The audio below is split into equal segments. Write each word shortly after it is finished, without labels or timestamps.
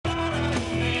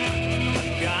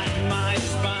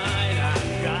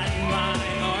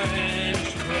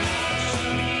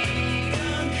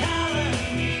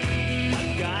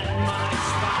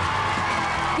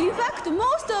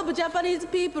Japanese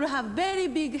people have very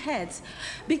big heads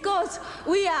because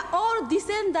we are all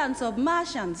descendants of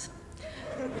Martians.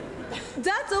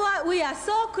 That's why we are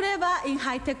so clever in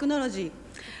high technology.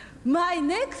 My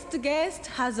next guest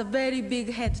has a very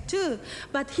big head too,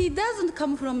 but he doesn't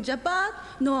come from Japan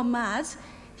nor Mars.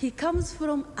 He comes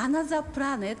from another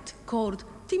planet called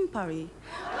Timpari.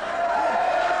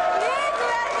 Please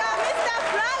welcome Mr.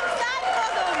 Frank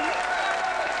Sidebottom.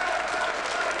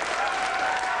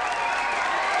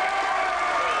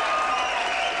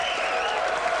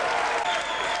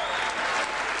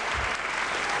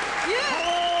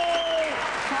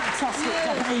 Fantastic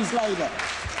Japanese lady.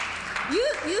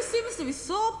 You seem to be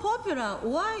so popular.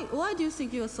 Why do you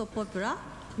think you're so popular?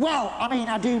 Well, I mean,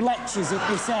 I do lectures in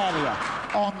this area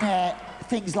on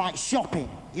things like shopping,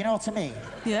 you know what I mean?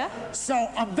 Yeah. So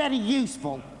I'm very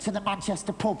useful to the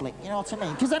Manchester public, you know what I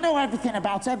mean? Because I know everything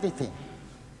about everything.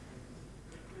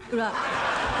 Right.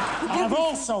 And I've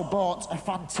also bought a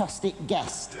fantastic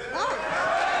guest. Oh.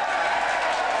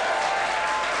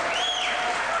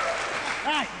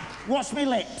 Right, watch me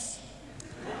lips.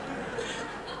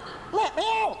 Let me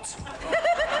out!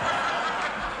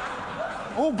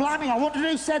 Oh, blimey, I wonder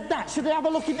who said that. Should they have a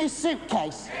look in this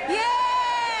suitcase?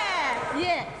 Yeah!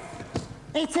 Yes.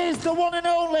 It is the one and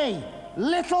only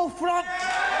Little Frank.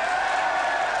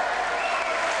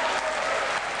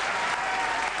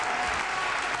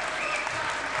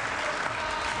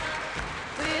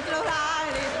 Little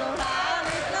Frank, little Frank,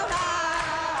 little Frank,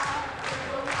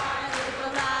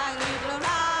 little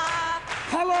Frank.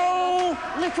 Hello,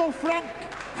 Little Frank.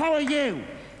 How are you?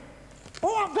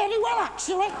 Oh, I'm very well,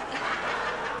 actually.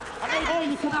 I mean, or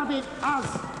you can have him as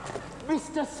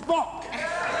Mr. Spock.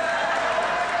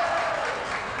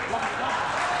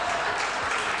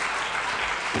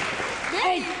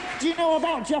 Hey, do you know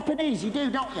about Japanese? You do,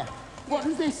 don't you? What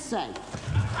does this say?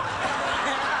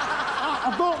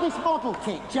 I bought this model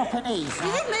kit, Japanese. Is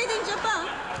it made in Japan?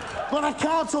 But I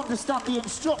can't understand the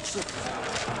instructions.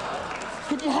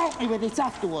 Can you help me with it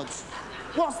afterwards?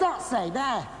 What's that say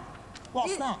there?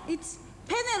 What's that? It's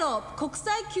Penelope, 国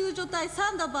際救助隊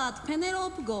Thunderbird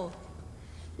Penelope Go.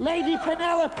 Lady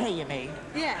Penelope, you mean?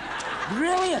 Yeah.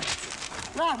 Brilliant.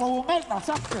 Right, well, we'll make that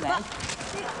after then.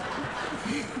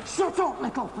 Shut up,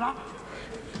 Little Frank.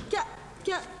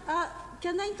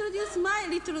 Can I introduce my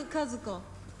little Kazuko?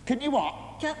 Can you what?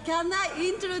 Can I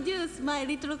introduce my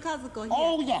little Kazuko here?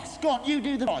 Oh, yes. Go on, you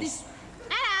do the voice.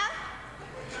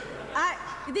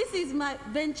 This is my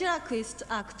ventriloquist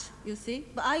act, you see?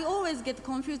 But I always get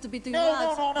confused between No,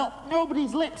 words. no.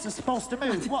 Nobody's lips are supposed to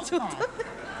move. What's that?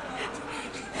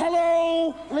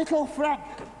 Hello, Little Frank.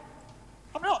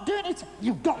 I'm not doing it.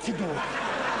 You've got to do it.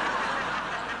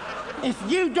 If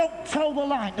you don't toe the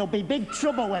line, there'll be big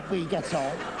trouble when we get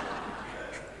home.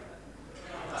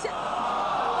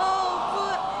 Oh,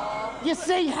 You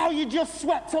see how you just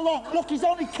swept along? Look, he's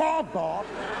only cardboard.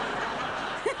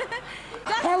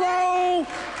 Hello,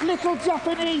 little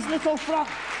Japanese, Little Frank.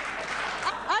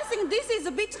 I think this is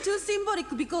a bit too symbolic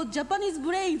because Japanese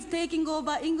brain is taking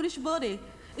over English body.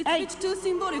 It's a bit too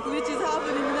symbolic, which is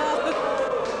happening now.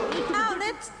 Now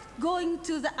let's go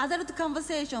into the adult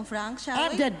conversation, Frank, shall we?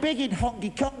 I'm dead big in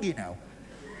Honky Kong, you know.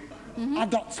 I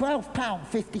got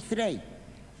 £12.53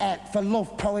 for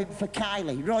Love Poem for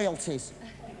Kylie, royalties.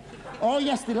 Oh,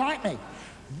 yes, they like me.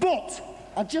 But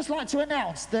I'd just like to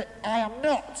announce that I am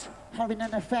not having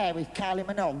an affair with Kylie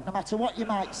Minogue, no matter what you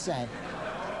might say.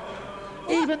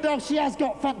 What? Even though she has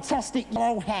got fantastic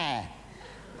yellow hair.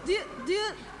 Do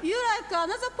you like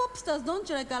another pop stars, don't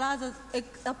you? Like another,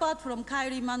 apart from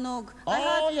Kylie Minogue.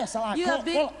 Oh, yes, I like Paul.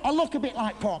 Well, I look a bit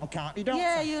like Paul McCartney, don't I?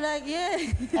 Yeah, you like, yeah.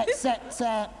 Except,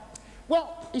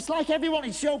 well, it's like everyone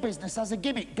in show business has a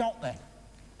gimmick, don't they?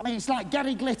 I mean, it's like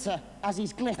Gary Glitter has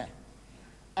his glitter.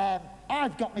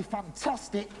 I've got my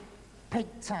fantastic pink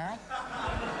tie.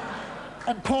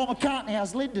 And Paul McCartney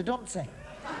has Linda, doesn't he?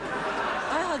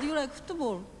 I heard you like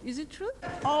football. Is it true?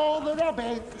 All the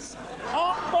robins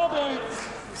on bobbins,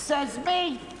 says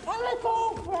me, a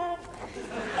little friend.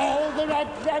 All the red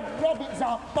robins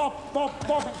on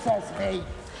bobbins, says me.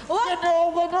 What? You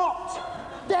know they're not.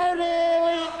 They're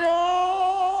really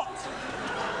not.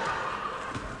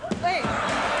 Wait.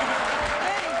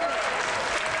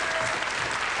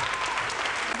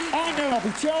 I know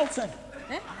Nobby Charlton.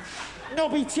 Eh?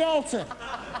 Nobby Charlton.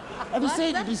 Have you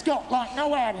seen that? him? He's got, like,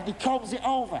 no hair and he combs it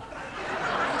over.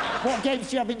 What games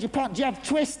do you have in Japan? Do you have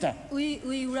Twister?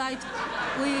 We write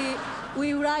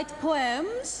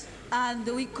poems and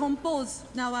we compose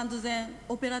now and then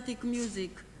operatic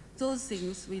music. Those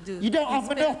things we do. You don't have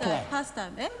Monopoly?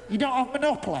 Pastime, eh? You don't have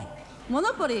Monopoly?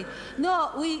 Monopoly?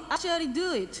 No, we actually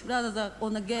do it rather than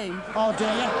on a game. Oh, do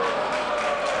you?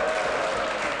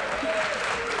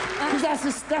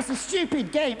 Because that's a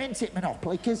stupid game, isn't it,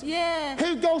 Monopoly? Because Yeah.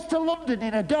 who goes to London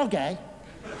in a dog, eh?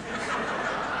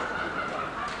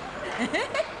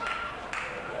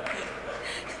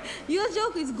 Your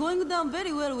joke is going down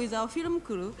very well with our film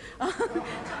crew.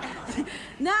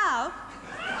 Now,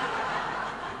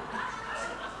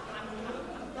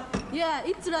 yeah,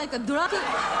 it's like a drug.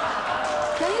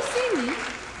 Can you see me?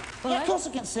 Yeah, of course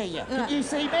I can see you. Can you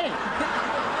see me?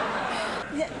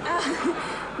 Yeah,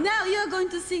 now you're going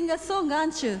to sing a song,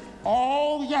 aren't you?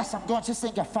 Oh, yes, I'm going to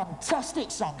sing a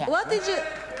fantastic song. Actually. What did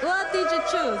you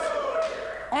choose?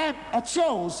 I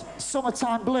chose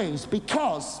Summertime Blues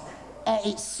because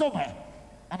it's summer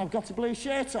and I've got a blue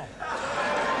shirt on.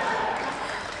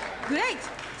 Great.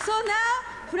 So now,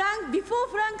 before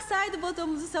Frank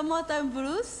Sidebottom's Summertime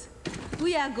Blues,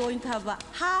 we are going to have a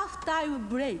half-time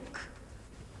break.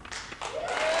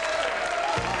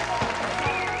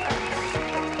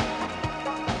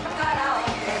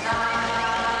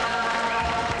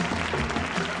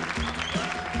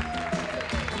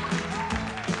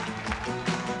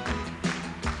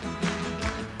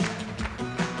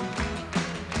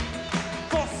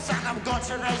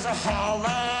 To raise a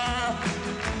holler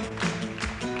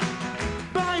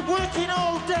by working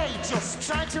all day just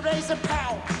trying to raise a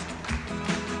pound.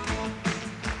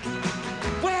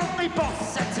 Well, my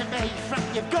boss said to me,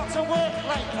 Frank, you've got to work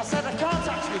late. I said, I can't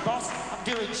actually, boss. I'm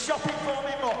doing shopping for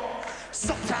me mum.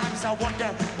 Sometimes I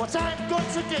wonder what I'm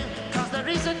going to do, cause there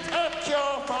isn't a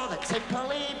cure for the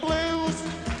timply blues.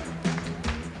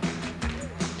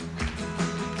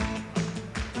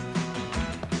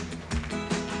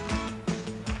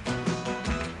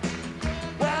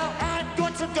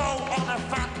 To go on a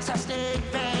fantastic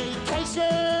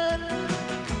vacation.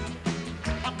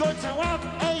 I'm going to have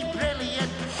a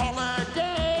brilliant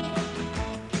holiday.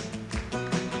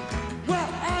 Well,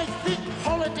 I think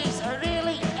holidays are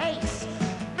really ace.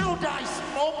 No dice,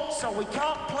 mum, so we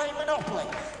can't play Monopoly.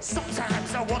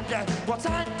 Sometimes I wonder what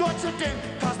I'm going to do,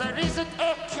 cause there isn't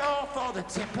a cure for the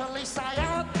timply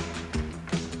cyan.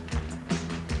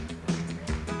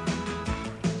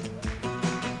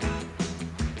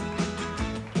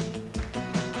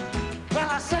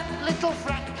 I sent little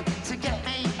Frank to get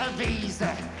me a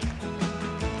visa.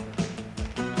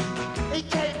 He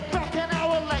came back an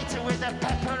hour later with a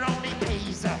pepperoni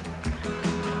pizza.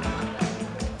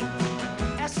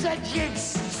 I said, you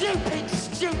stupid,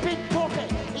 stupid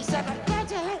puppet. He said, I'm glad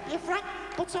to help you, Frank,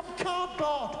 but I'm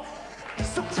cardboard.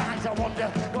 Sometimes I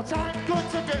wonder what I'm going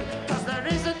to do, cause there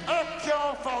isn't a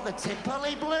cure for the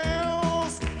timply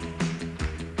blues.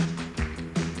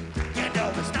 You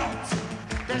know there's not.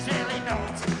 There's really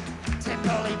not.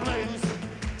 Timply blues,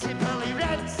 timply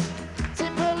reds,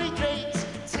 timply greens,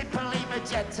 timply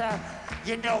magenta.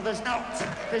 You know there's not.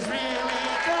 There's really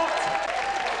not.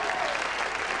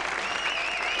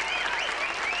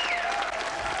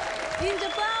 In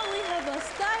Japan, we have a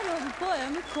style of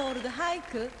poem called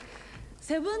haiku,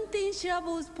 17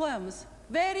 syllables poems,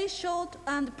 very short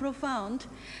and profound,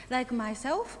 like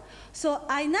myself. So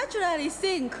I naturally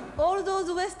think all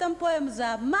those Western poems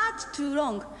are much too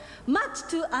long, much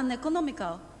too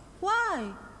uneconomical.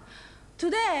 Why?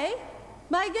 Today,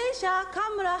 my geisha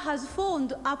Kamala has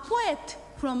phoned a poet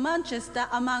from Manchester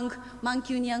among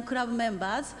Mancunian Club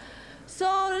members. So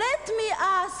let me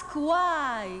ask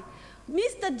why.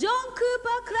 Mr. John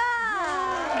Cooper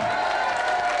Clarke.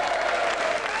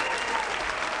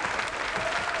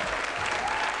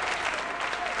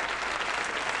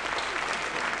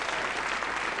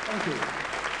 Thank you.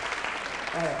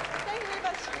 Thank you very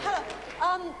much.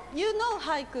 Hello. You know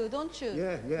haiku, don't you?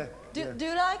 Yeah. Do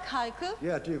you like haiku?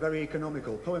 Yeah, I do. Very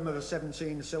economical. Poem of a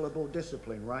 17-syllable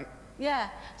discipline, right? Yeah.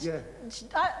 Yeah.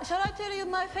 Shall I tell you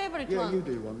my favorite one? Yeah, you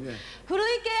do one, yeah. 古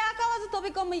い池あかわず飛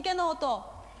び込む池の音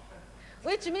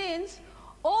which means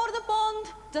all the pond,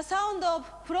 the sound of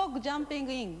frog jumping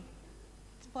in.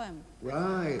 It's a poem.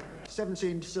 Right.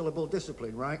 17-syllable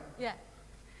discipline, right? Yeah.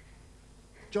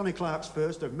 Johnny Clarke's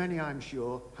first of many, I'm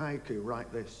sure, haiku,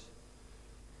 write this.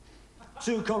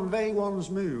 To convey one's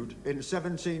mood in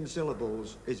 17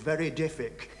 syllables is very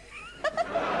difficult.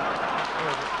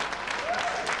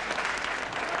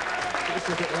 It's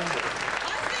a bit longer.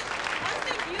 I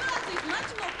think yours is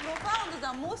much more profound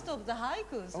than most of the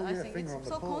haikus. Oh, I yeah, think finger on it's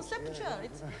the so pulse, conceptual. yeah.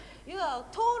 It's, you are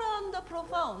tall and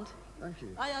profound. Thank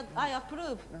you. I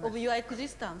approve of your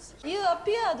existence. You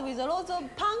appeared with a lot of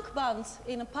punk bands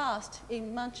in the past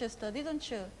in Manchester, didn't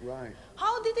you? Right.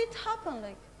 How did it happen?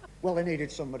 Like, Well, they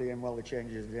needed somebody in while they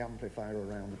changed the amplifier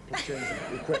around, changed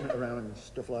the equipment around and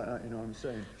stuff like that, you know what I'm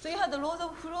saying? So you had a lot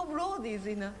of roadies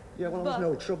in a... Yeah, well, there's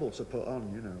no trouble to put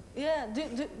on, you know. Yeah,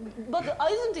 but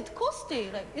isn't it costly?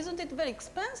 Like, isn't it very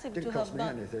expensive to have... Didn't cost me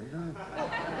anything, no. Oh,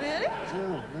 really?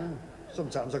 No.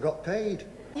 Sometimes I got paid.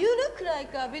 You look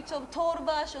like a bit of tall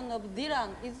version of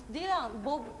Dylan. Is Dylan,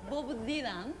 Bob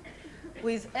Dylan,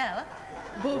 with L,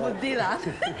 Bob Dylan.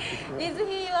 Is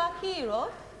he your hero?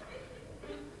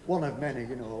 One of many,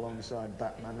 you know, alongside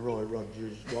Batman, Roy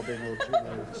Rogers, Robin Hood, you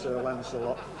know, Sir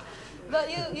Lancelot. But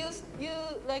you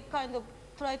like kind of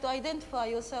try to identify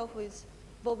yourself with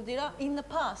Bob Dylan in the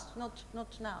past, not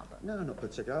now. But... No, not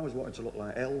particularly. I always wanted to look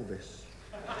like Elvis.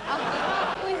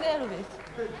 Who is Elvis?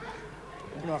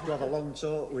 I'm gonna have to have a long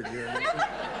talk with you.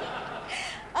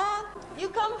 You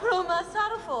come from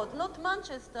Salford, not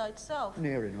Manchester itself.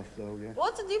 Near enough, though, yeah.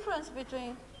 What's the difference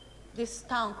between this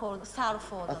town called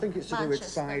Salford I think it's to do with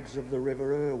sides of the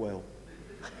River Irwell.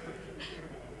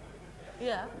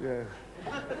 Yeah. Yeah.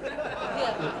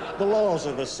 Yeah. The laws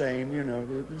are the same, you know,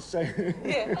 they're the same.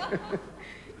 Yeah.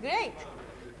 Great.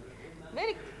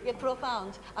 Very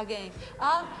profound again.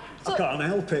 So I can't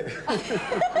help it.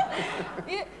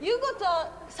 you got a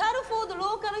Salford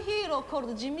local hero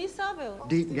called Jimmy Savile.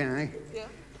 Deep guy. Yeah.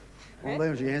 All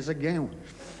those years ago.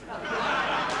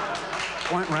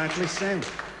 Quite rightly so.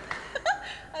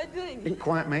 I do. Didn't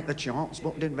quite make the charts,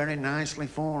 but did very nicely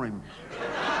for him.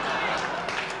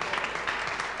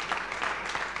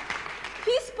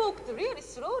 He spoke really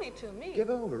slowly to me. Give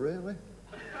over, really?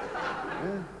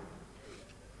 Yeah.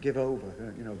 Give over,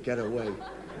 you know, get away.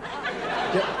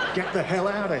 Get the hell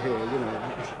out of here, you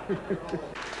know.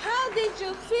 How did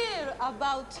you feel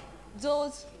about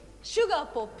those sugar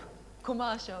pop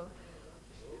commercials?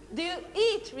 Do you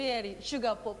eat really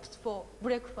sugar pops for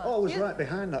breakfast? Oh, I was right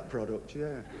behind that product,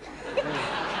 yeah.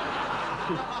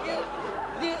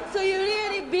 So you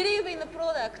really believe in the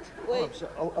product? Wait.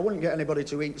 I wouldn't get anybody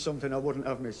to eat something I wouldn't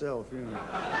have myself, you know.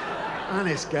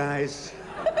 Honest, guys.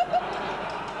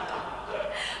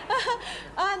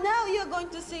 Now you're going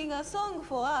to sing a song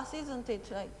for us, isn't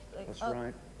it? That's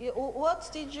right. What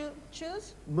did you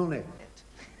choose? Money.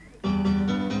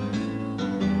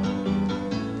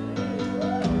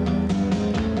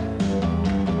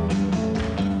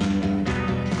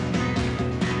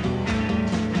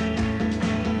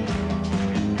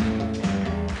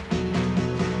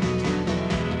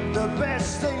 The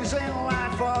best things in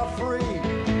life are free,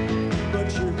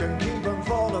 but you can keep them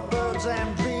for the birds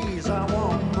and bees. I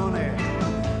want money.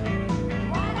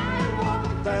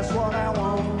 That's what I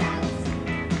want.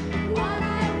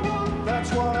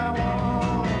 That's what I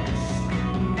want.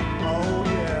 Oh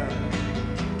yeah,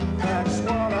 that's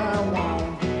what I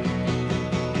want.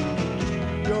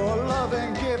 Your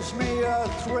loving gives me a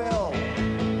thrill,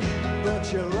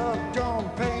 but your love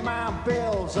don't pay my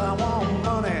bills. I want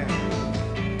money.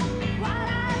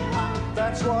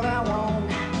 That's what I want.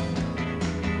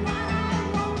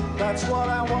 That's what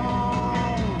I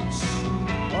want.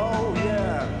 Oh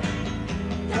yeah.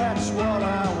 That's what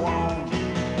I want.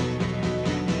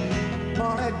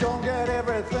 Money don't get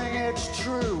everything, it's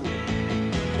true.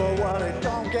 But what it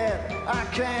don't get, I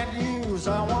can't use.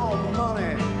 I want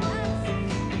money.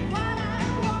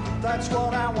 That's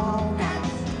what I want.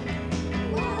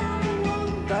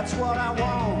 That's what I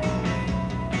want.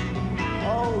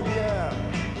 Oh yeah.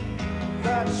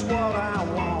 That's what I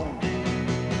want.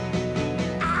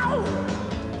 Ow!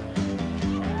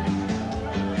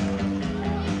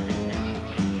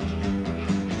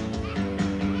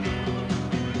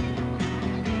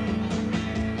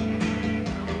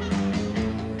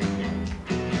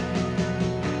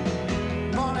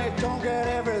 Don't get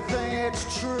everything, it's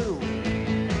true.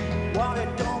 What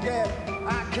it don't get,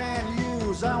 I can't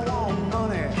use. I want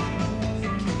money.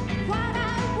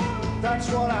 That's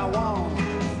what I want.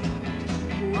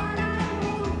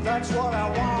 That's what I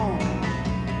want.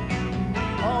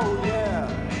 Oh yeah,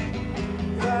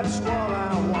 that's what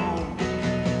I want.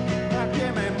 Now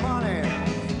give me money.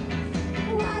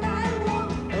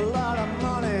 A lot of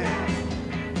money.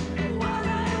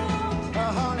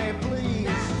 Honey,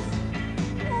 please.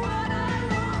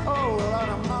 Oh, a lot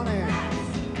of money.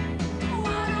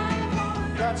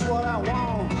 That's what I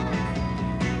want.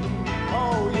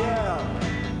 Oh yeah,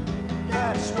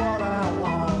 that's what I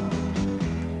want.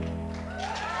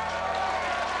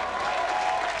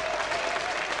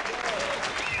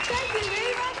 Thank you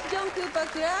very much, John Cooper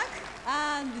Clarke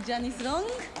and Janice Long.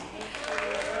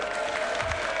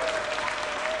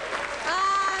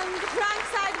 And Frank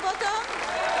Sidebottom.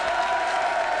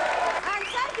 And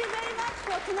thank you very much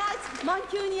for tonight's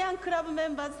Mancunian Club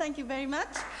members. Thank you very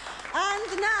much.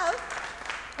 And now,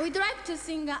 we'd like to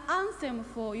sing an anthem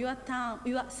for your town,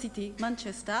 your city,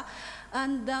 Manchester.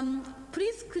 And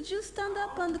please, could you stand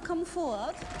up and come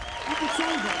forward? At the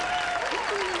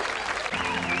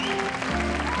table.